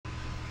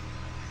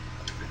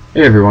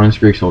Hey everyone, it's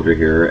Greek Soldier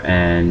here,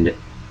 and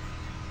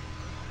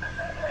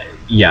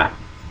yeah,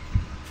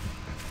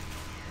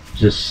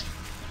 just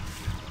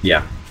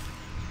yeah,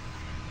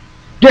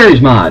 Garry's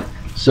mod.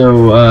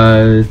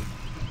 So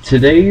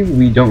today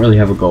we don't really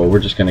have a goal. We're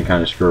just gonna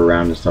kind of screw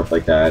around and stuff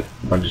like that.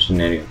 A bunch of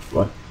shenanigans.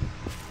 What?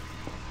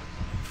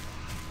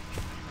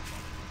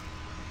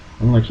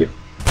 Unlike you.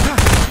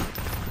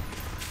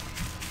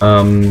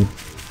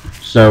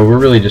 So we're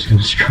really just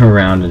gonna screw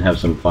around and have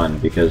some fun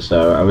because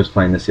I was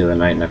playing this the other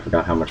night and I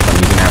forgot how much fun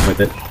you can have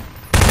with it.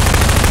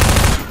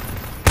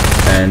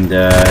 And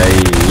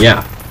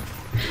yeah.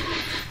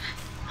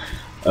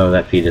 Oh,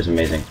 that feed is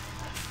amazing.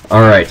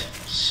 Alright,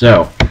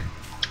 so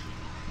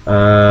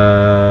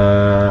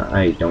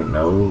I don't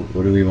know.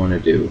 What do we want to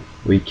do?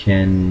 We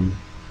can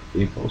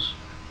vehicles.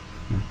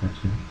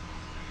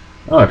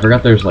 Oh, I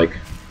forgot there's like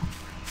a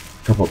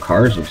couple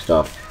cars and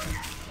stuff.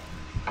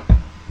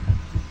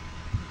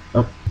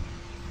 Oh.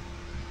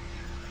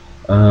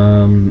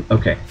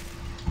 Okay.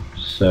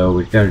 So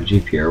we've got a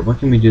Jeep here. What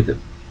can we do that?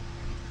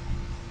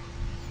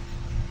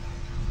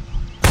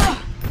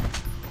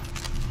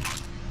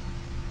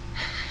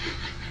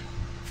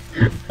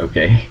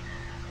 Okay.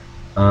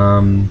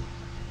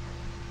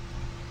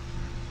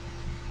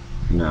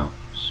 No.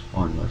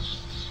 Spawn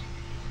lists.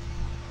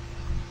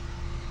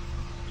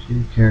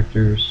 2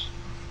 characters.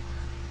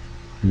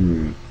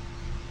 Let's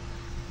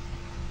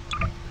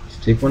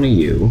take one of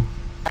you.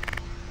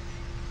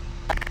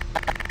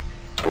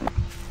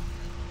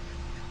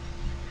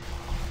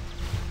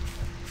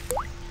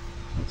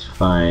 Let's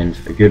find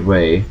a good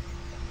way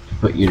to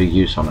put you to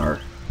use on our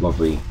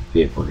lovely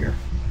vehicle here.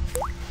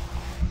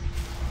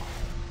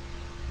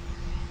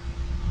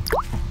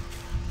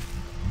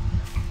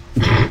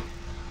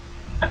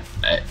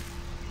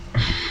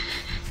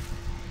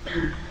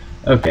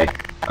 Okay,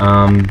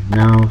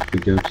 now if we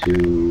go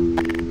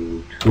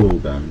to tool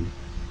gun.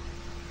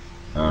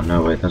 Oh,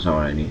 no, wait, that's not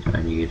what I need.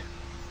 I need,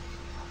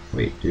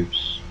 wait,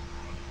 dupes.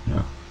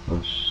 No,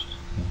 post.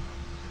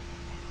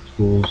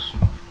 Tools.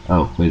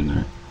 Oh, wait a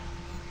minute.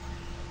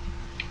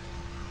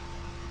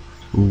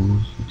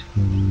 Tools,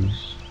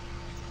 utilities.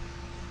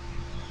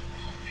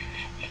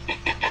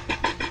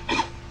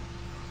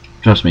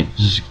 Trust me,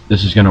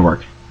 this is gonna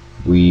work.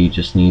 We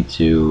just need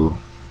to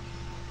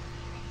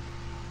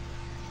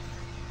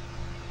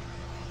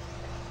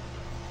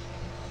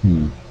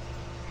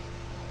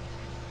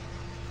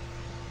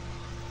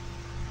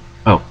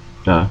Oh,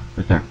 duh,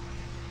 right there.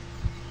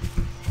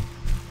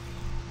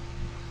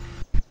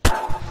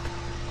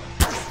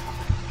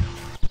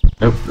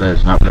 Nope, that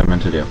is not what I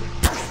meant to do.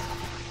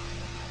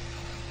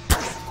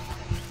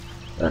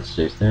 That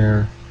stays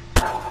there.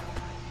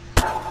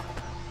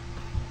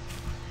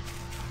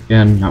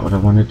 Again, not what I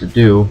wanted to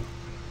do.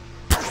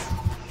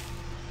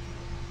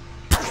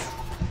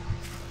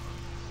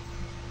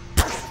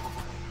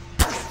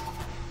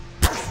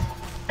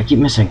 I keep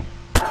missing.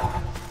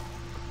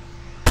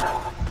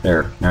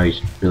 There, now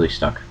he's really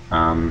stuck.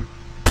 Alright,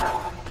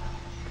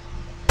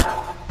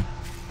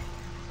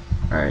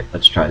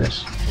 let's try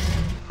this.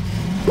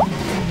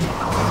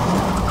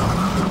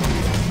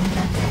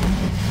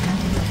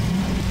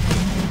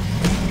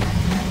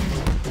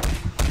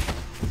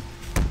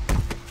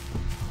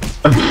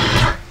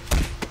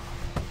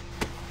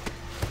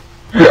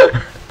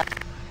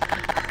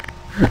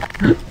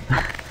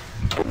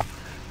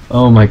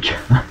 Oh my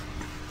god.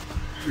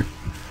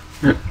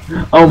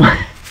 Oh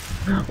my.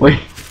 Wait.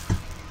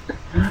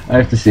 I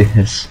have to see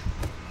this.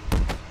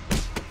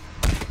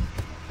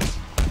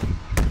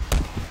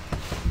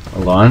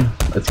 Hold on.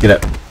 Let's get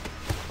up.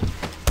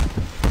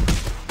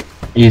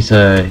 He's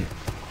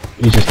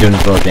just doing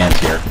his little dance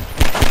here.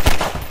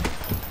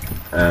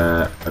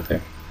 Okay.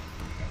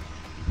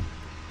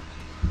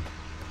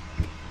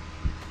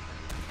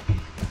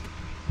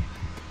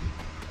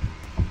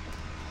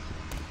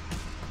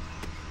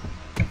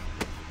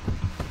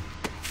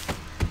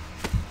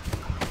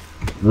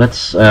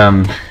 Let's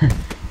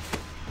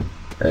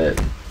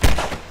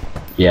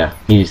yeah,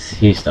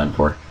 he's done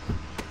for.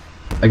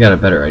 I got a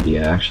better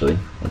idea actually.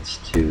 Let's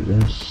do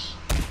this.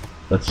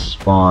 Let's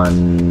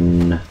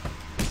spawn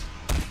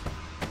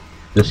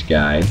this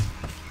guy.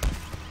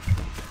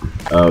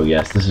 Oh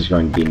yes, this is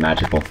going to be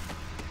magical.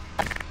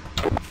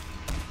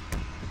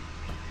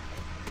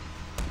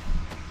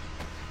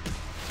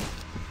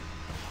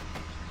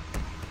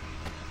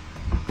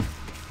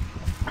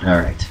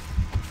 Alright.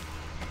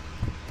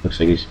 Looks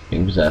like he's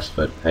being possessed,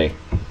 but hey.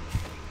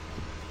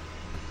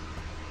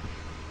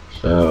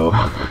 So,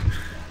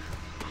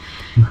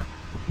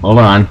 hold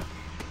on.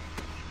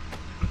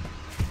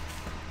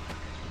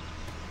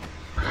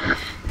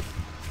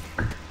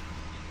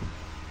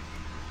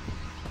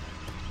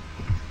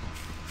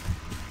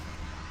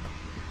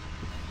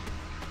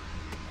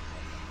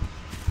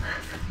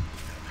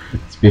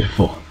 It's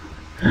beautiful.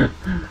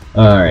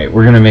 All right,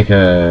 we're gonna make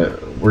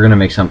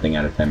something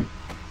out of him.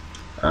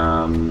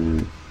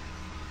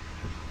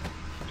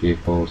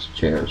 Vehicles,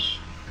 chairs.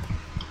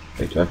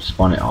 Wait, do I have to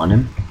spawn it on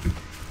him?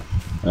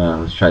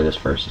 Let's try this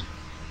first.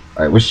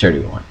 Alright, which chair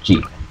do we want?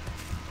 Jeep.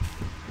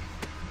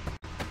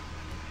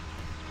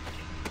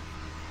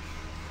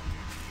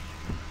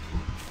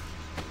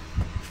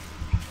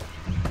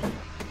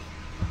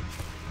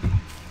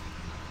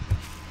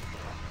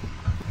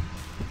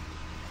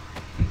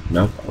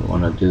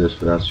 do this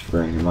without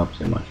screwing him up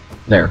too much.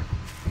 There.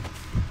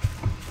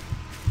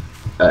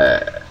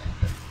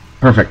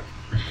 Perfect.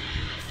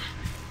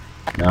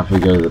 Now if we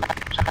go to the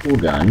tool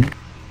gun.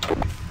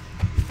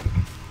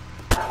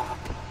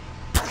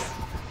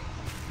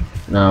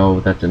 No,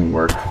 that didn't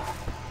work.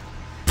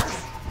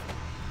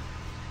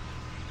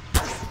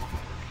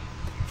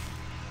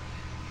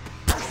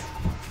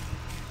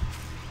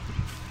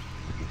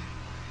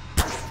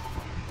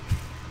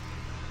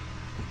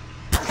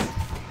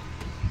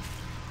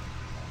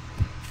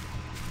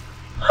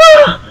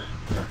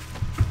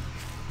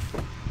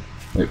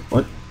 Wait,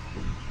 what?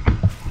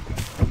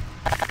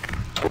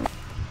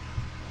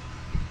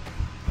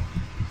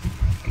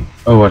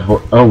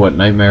 Oh, what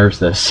nightmare is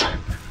this?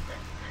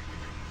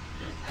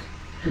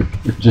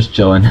 Just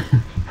chilling.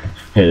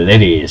 Hey,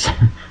 ladies.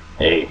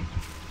 Hey.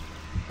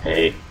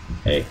 Hey.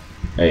 Hey.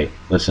 Hey.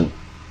 Listen.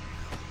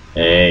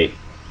 Hey.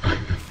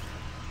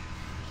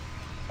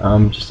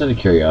 Just out of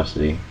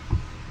curiosity.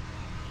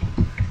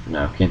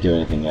 No, can't do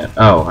anything yet.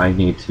 Oh, I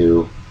need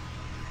to...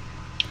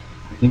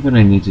 I think what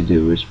I need to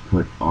do is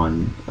put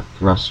on a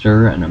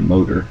thruster and a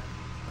motor.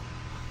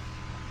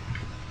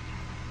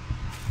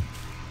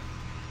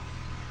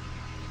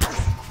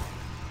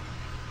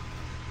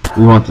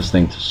 We want this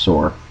thing to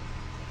soar.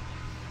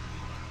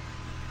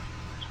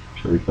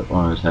 Should we put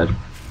one on his head?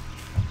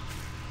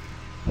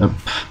 Oh,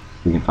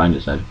 we can find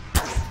his head.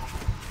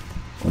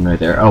 One right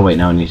there. Oh wait,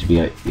 now it needs to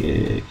be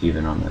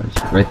even on those.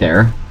 Right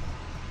there.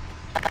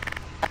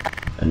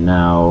 And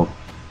now,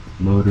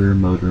 motor.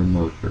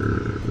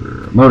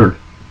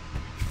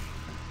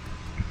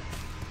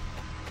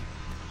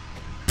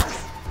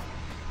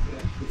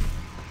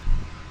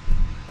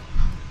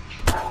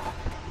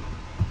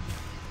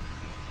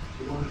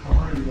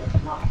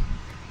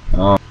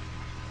 Oh.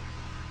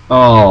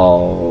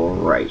 All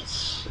right.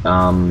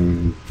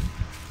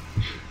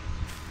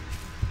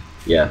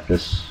 Yeah,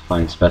 this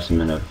fine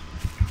specimen of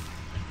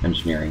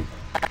engineering.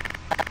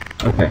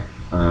 Okay.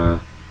 Now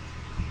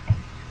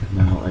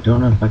I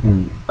don't know if I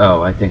can.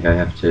 Oh, I think I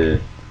have to.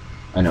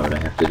 I know what I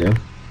have to do.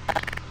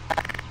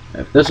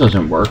 If this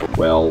doesn't work,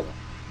 well.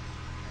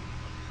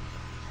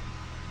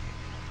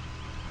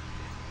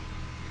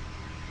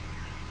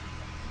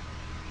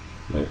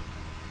 Wait.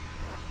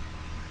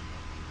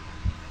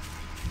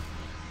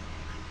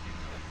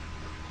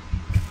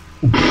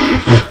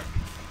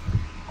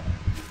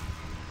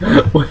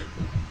 What?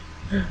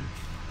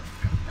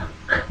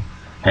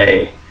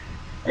 Hey,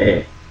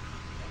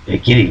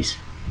 kitties,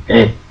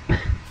 hey.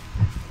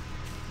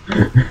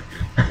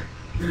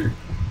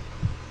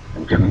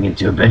 I'm coming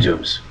into your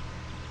bedrooms,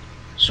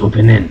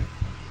 swooping in.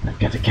 I've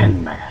got a candy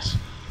in my ass.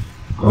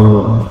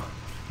 Oh.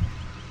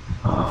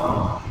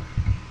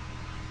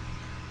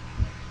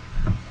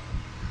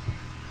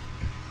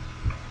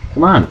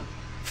 Come on.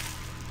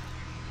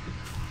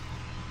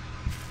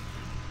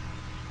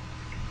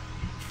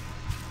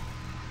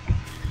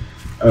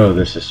 Oh,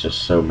 this is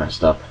just so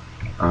messed up.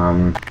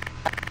 I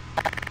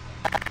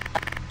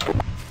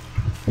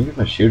think if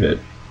I shoot it.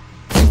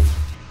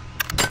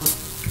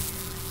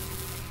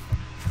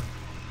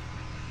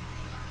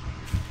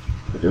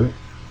 Did I do it?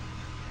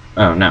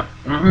 Oh, no.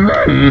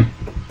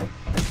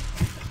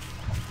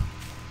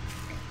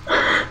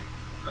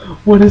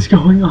 What is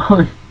going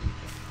on?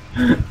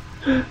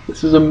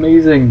 This is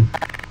amazing.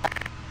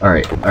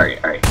 Alright.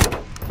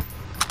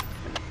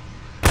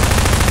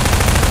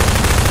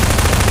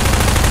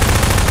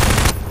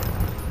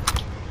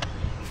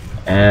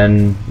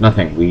 And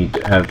nothing. We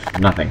have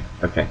nothing.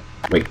 Okay.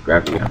 Wait,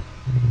 gravity gun.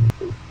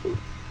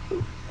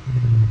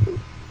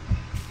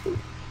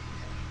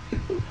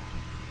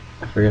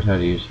 I forget how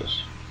to use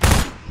this.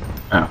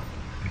 Oh.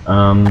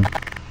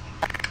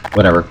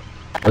 Whatever.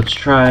 Let's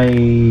try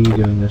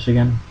doing this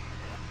again.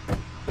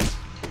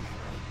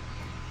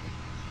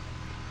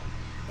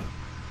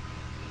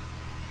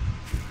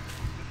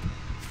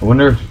 I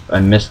wonder if I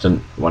missed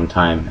him one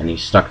time and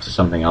he's stuck to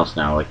something else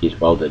now, like he's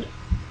welded.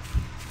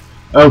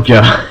 Oh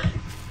god.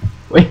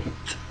 Wait.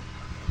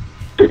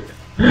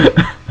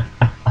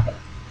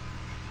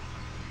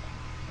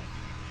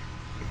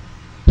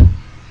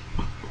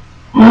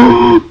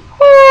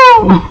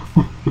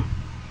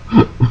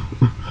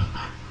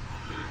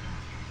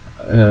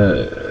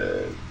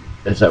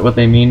 Is that what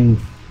they mean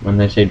when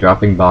they say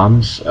dropping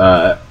bombs?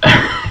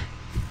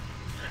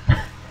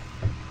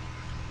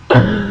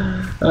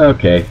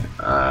 Okay.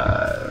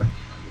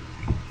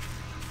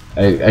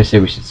 I say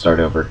we should start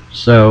over.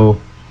 So,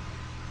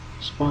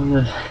 spawn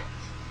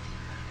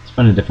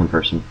a different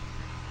person.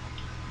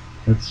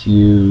 Let's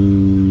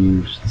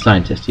use the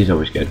scientist. He's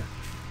always good.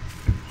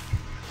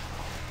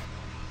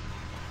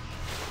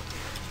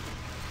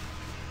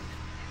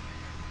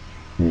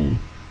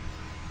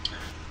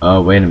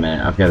 Oh, wait a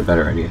minute. I've got a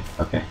better idea.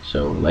 Okay,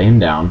 so lay him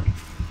down.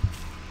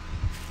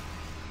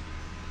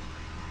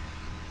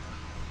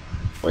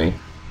 Wait.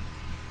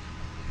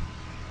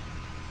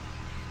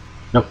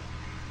 Nope.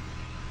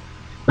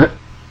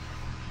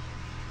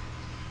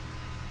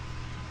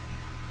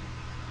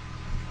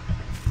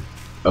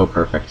 Oh,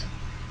 perfect.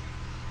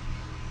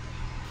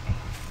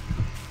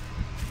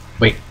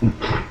 Wait.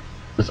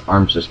 This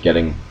arm's just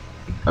getting...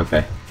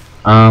 Okay.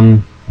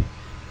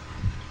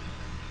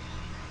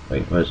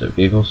 Wait, what is it?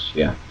 Vehicles?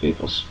 Yeah,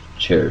 vehicles.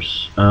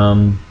 Chairs.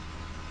 I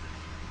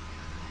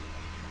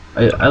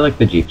like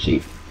the Jeep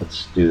seat.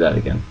 Let's do that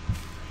again.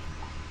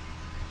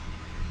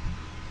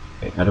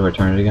 Wait, how do I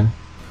turn it again?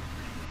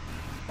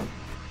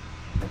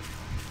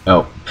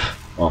 Oh,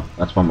 well,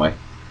 that's one way.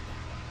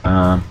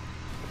 Come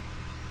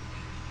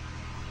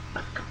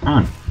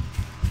on.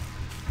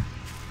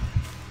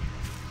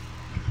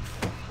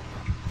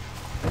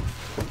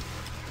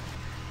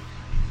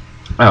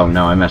 Oh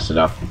no, I messed it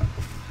up.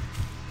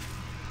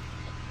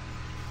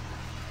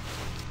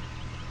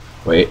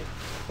 Wait,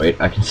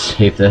 I can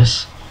save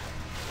this.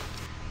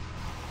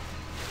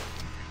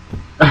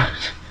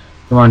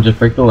 Come on, just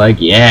break the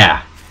leg.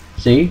 Yeah!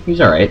 See? He's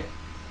alright.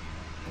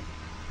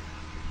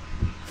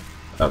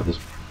 Oh, this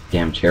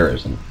damn chair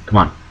isn't. Come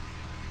on.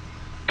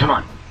 Come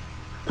on!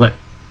 Flip.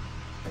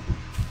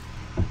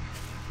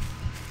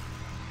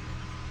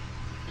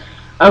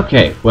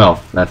 Okay,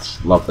 well,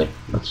 that's lovely.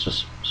 Let's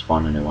just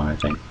spawn a new one, I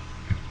think.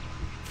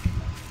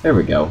 There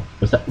we go.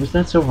 Was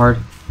that so hard?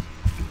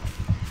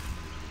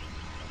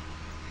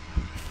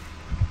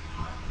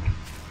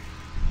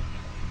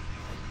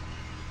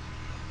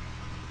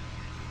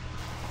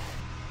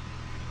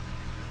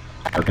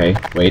 Okay,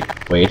 wait.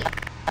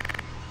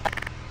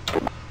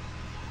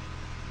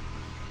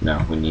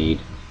 No, we need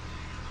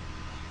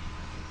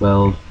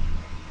 12.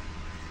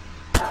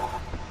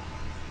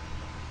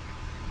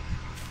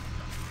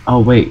 Oh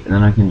wait, and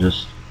then I can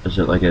just... Is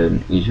it like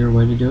an easier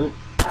way to do it?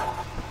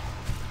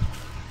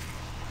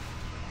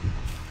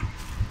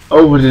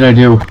 Oh, what did I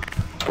do?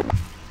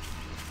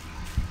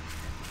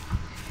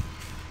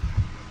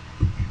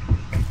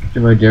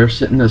 Do I dare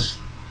sit in this?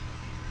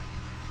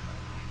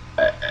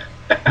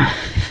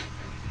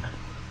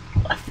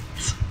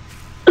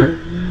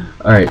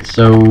 Alright,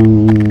 so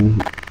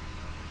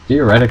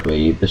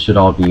theoretically this should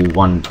all be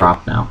one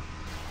prop now.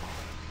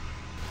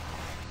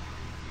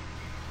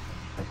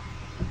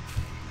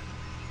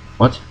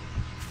 What?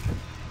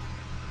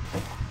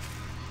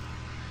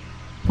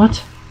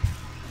 What?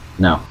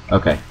 No,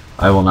 okay.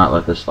 I will not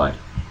let this slide.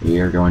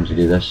 We are going to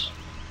do this.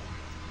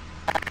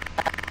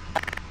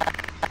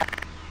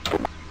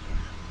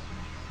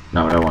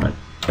 Not what I wanted.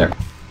 There.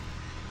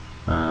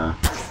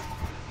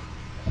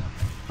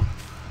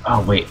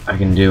 Oh wait, I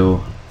can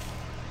do...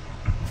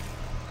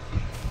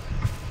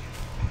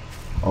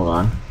 Hold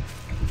on.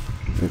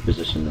 Let me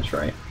position this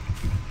right.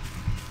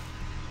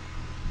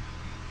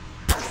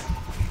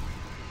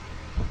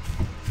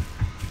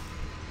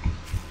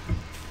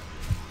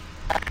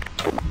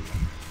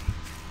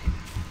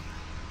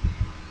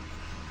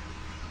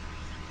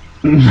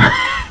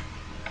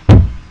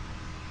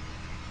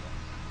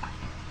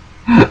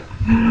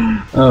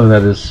 Oh,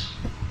 that is...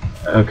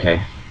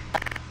 Okay.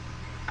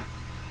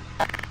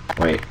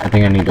 Wait, I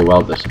think I need to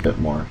weld this a bit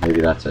more.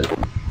 Maybe that's it.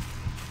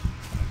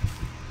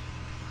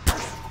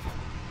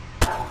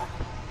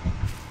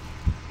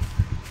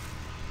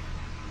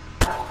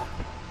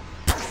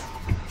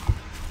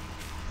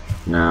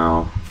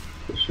 Now,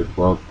 this should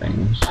weld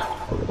things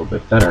a little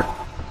bit better.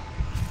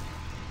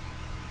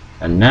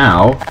 And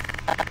now...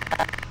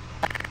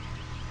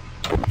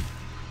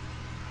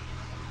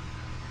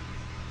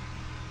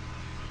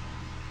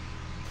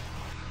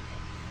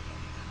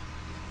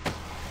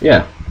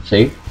 Yeah,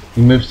 see?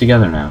 He moves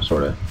together now,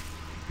 sort of.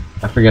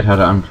 I forget how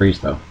to unfreeze,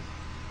 though.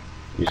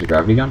 Use a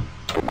gravity gun?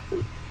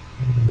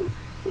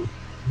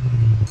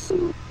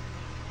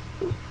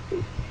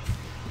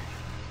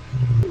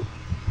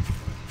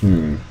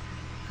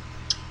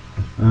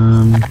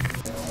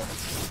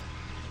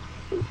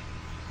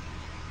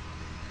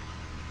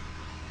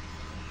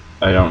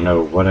 I don't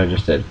know what I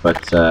just did,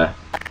 but,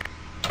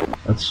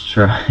 let's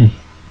try...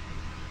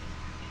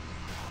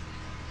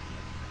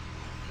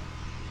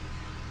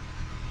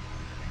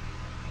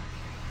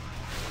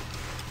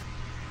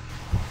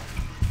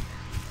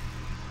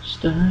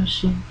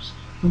 Starships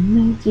are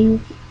made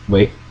to...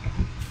 Wait.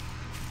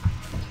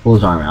 Let's pull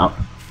his arm out.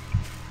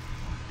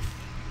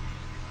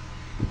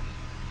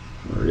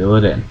 Reel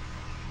it in.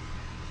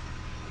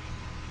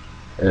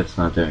 It's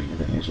not doing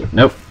anything, is it?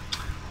 Nope.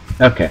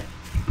 Okay.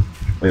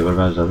 Wait, what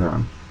about his other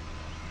arm?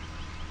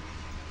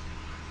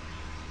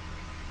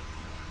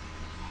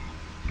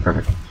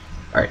 Perfect.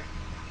 Alright.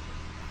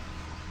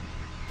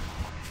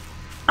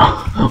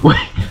 Oh,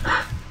 wait.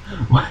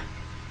 What?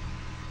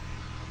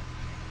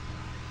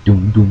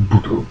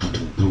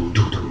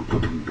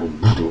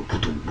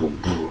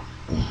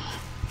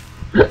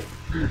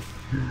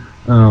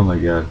 Oh my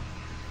god.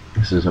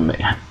 This is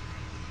amazing.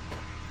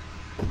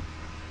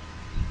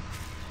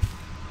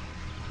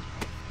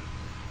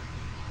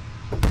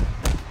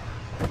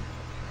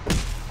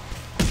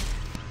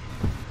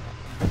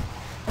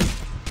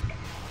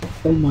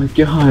 Oh my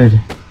god.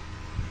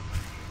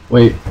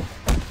 Wait.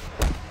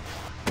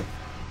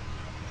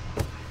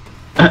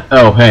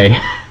 Oh, hey.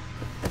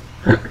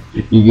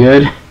 You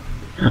good?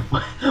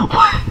 What?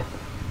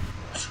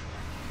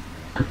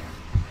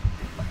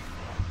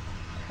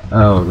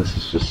 Oh, this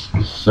is just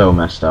so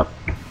messed up.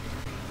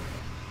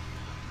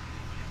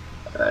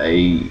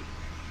 I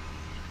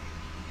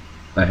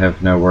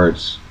have no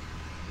words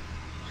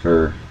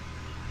for.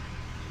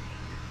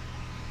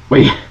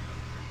 Wait.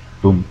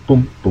 Boom,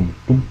 boom, boom,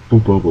 boom, boom,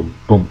 boom, boom,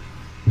 boom.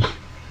 All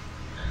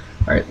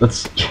right,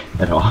 let's get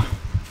that off.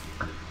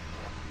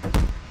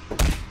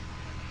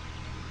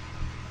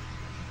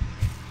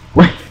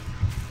 Wait.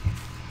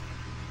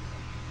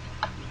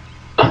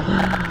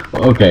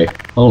 Okay,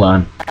 hold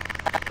on.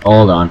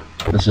 Hold on.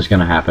 This is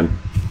gonna happen.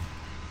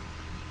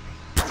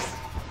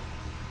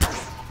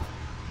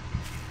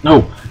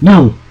 No!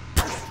 No!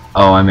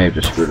 Oh, I may have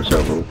just screwed us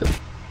over with it.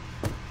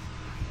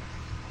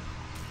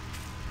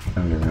 I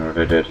don't even know what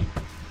I did.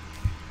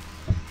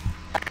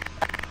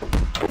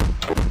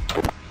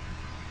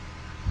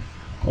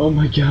 Oh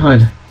my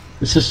god.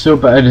 This is so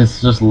bad,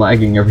 it's just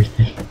lagging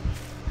everything.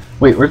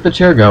 Wait, where'd the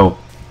chair go?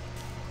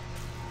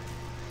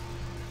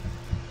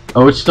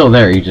 Oh, it's still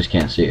there, you just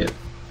can't see it.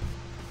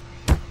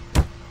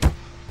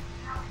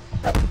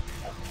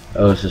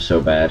 Oh, this is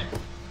so bad.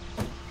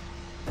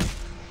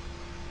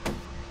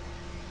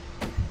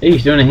 Hey,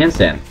 he's doing a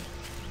handstand.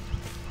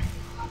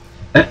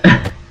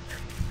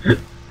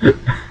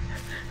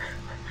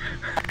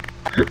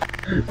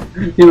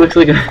 He looks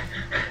like a...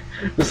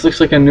 This looks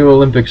like a new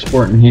Olympic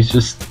sport, and he's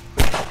just...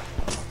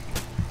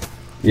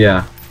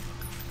 Yeah.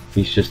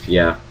 He's just,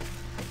 yeah.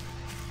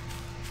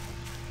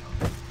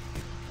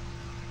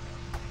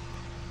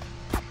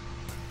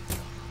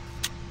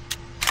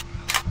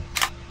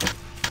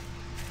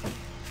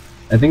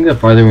 I think the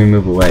farther we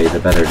move away, the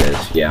better it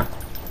is. Yeah.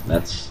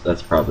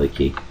 That's probably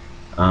key.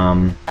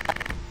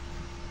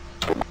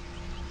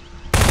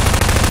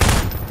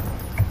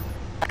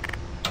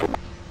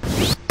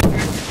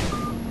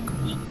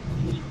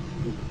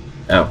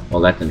 Oh,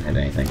 well that didn't hit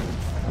anything.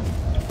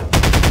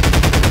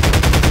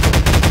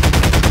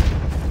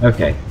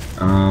 Okay,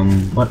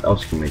 what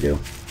else can we do?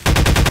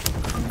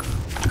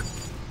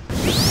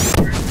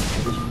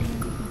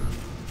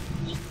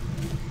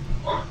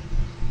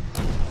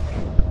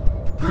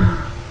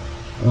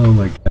 Oh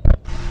my god.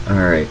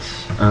 Alright,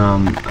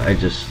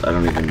 I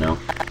don't even know.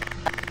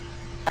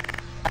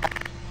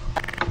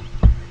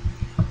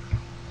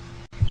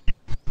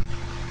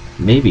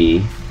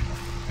 Maybe...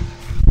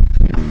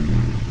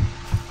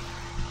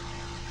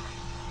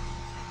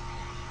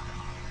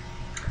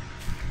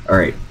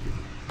 Alright.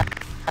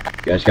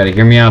 You guys gotta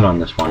hear me out on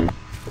this one.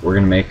 We're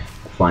gonna make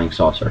a flying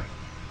saucer.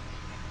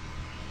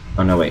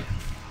 Oh no, wait.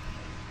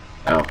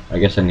 Oh, I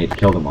guess I need to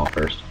kill them all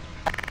first.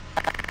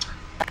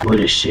 What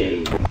a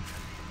shame.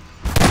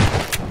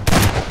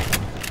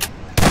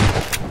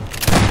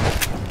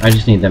 I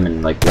just need them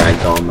in, like,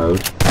 ragdoll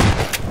mode.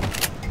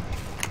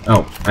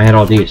 Oh, I had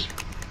all these.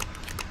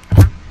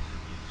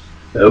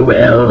 Oh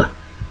well.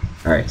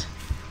 Alright.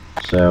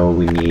 So,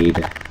 we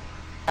need...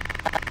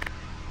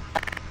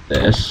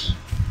 this.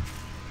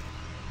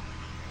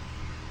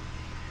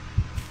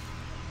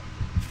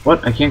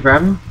 What? I can't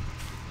grab him?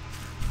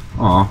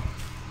 Aw.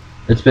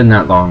 It's been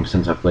that long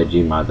since I played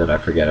Gmod that I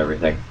forget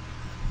everything.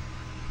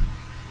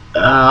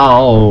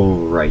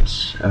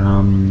 Alright.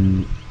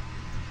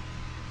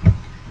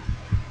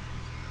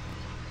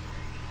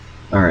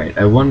 Alright,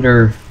 I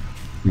wonder...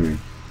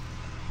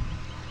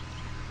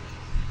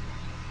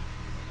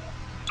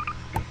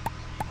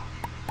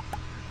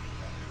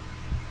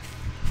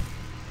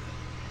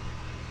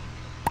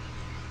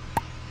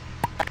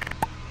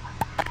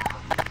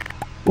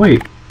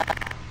 Wait.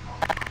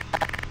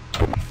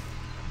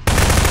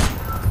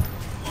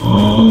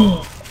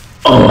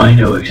 Oh, I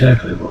know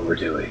exactly what we're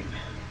doing.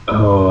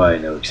 Oh, I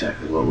know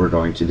exactly what we're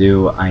going to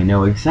do. I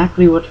know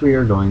exactly what we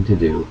are going to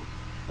do.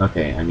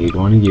 Okay, I need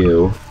one of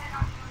you.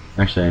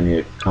 Actually, I need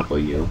a couple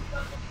of you.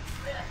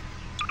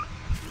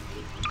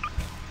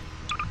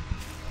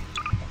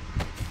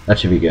 That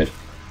should be good.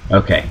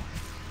 Okay.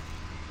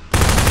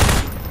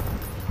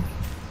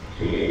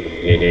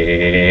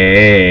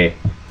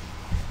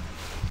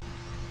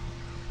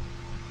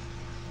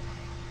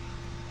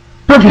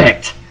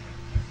 Perfect!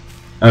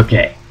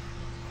 Okay.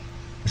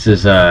 This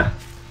is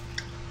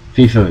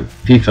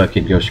FIFA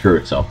could go screw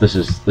itself. This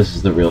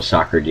is the real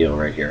soccer deal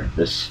right here.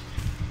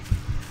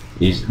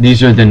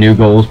 These are the new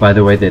goals, by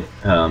the way, that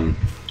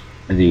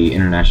the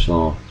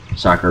International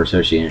Soccer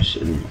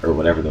Association, or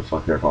whatever the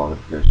fuck they're called,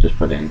 they're just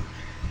put in.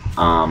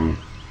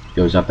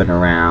 Goes up and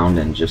around,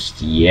 and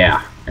just,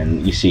 yeah.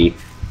 And you see,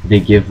 they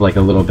give like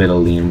a little bit of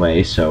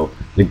leanway, so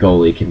the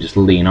goalie can just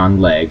lean on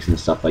legs and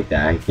stuff like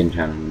that. He can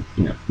kind of,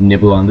 you know,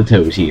 nibble on the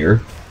toes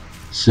here.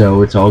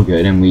 So it's all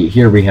good. And we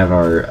have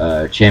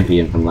our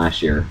champion from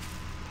last year,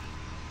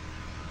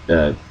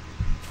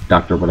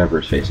 Dr.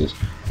 whatever his face is,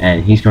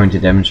 and he's going to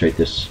demonstrate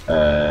this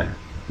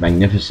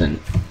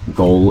magnificent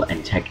goal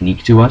and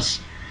technique to us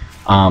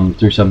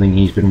through something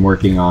he's been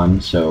working on.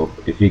 So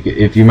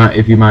if you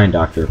mind,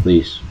 Doctor,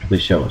 please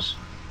show us.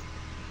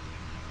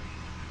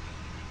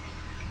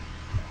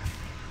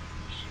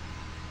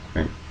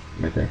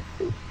 Right there.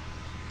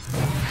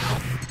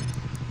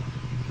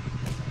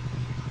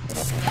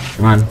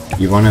 Come on,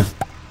 you wanna?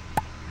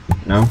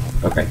 No?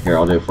 Okay, here,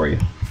 I'll do it for you.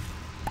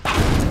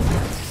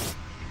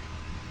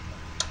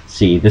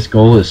 See, this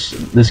goal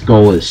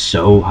is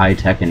so high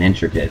tech and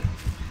intricate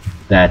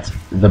that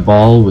the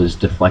ball was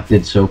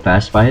deflected so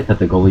fast by it that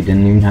the goalie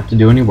didn't even have to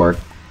do any work,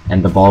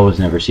 and the ball was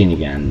never seen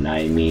again.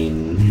 I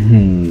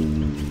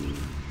mean,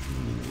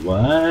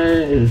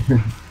 what?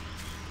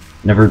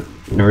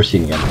 never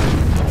seen again.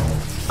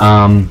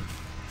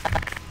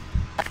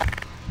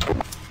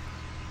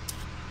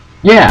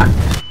 Yeah.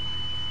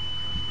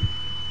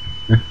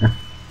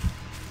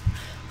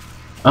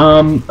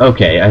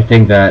 Okay, I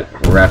think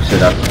that wraps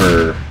it up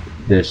for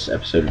this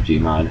episode of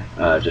Gmod,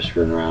 just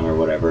running around or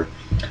whatever.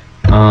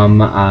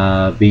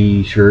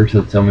 Be sure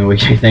to tell me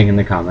what you think in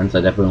the comments.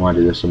 I definitely want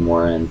to do this some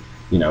more and,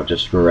 you know,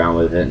 just screw around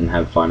with it and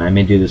have fun. I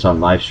may do this on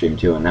live stream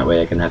too, and that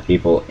way I can have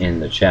people in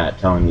the chat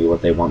telling me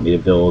what they want me to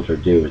build or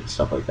do and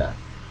stuff like that.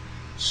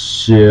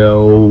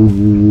 So,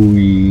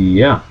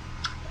 yeah.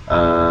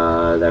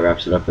 That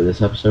wraps it up for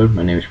this episode.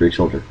 My name is Greek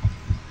Soldier.